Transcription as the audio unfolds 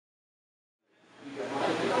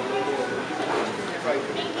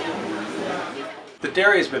The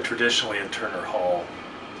dairy has been traditionally in Turner Hall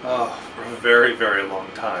for a very, very long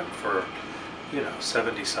time, for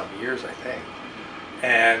 70 some years, I think.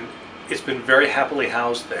 And it's been very happily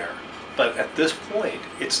housed there. But at this point,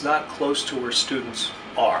 it's not close to where students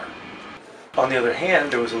are. On the other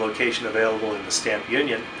hand, there was a location available in the Stamp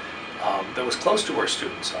Union that was close to where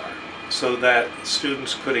students are, so that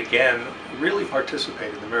students could again really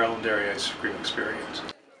participate in the Maryland Dairy Ice Cream experience.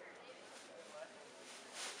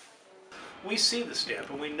 We see the Stamp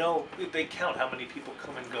and we know they count how many people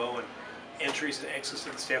come and go and entries and exits to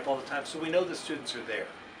the Stamp all the time, so we know the students are there.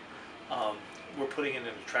 We're putting in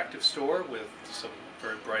an attractive store with some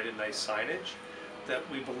very bright and nice signage that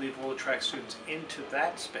we believe will attract students into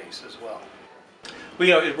that space as well.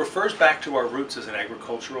 It refers back to our roots as an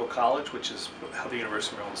agricultural college, which is how the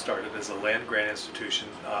University of Maryland started, as a land-grant institution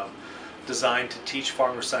designed to teach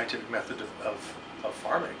farmers scientific method of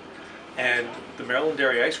farming. And the Maryland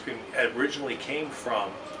Dairy Ice Cream originally came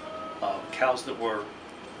from cows that were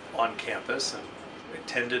on campus and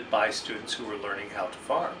attended by students who were learning how to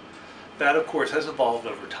farm. That, of course, has evolved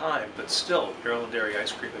over time, but still, Maryland Dairy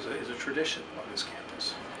Ice Cream is a tradition on this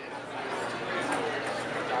campus.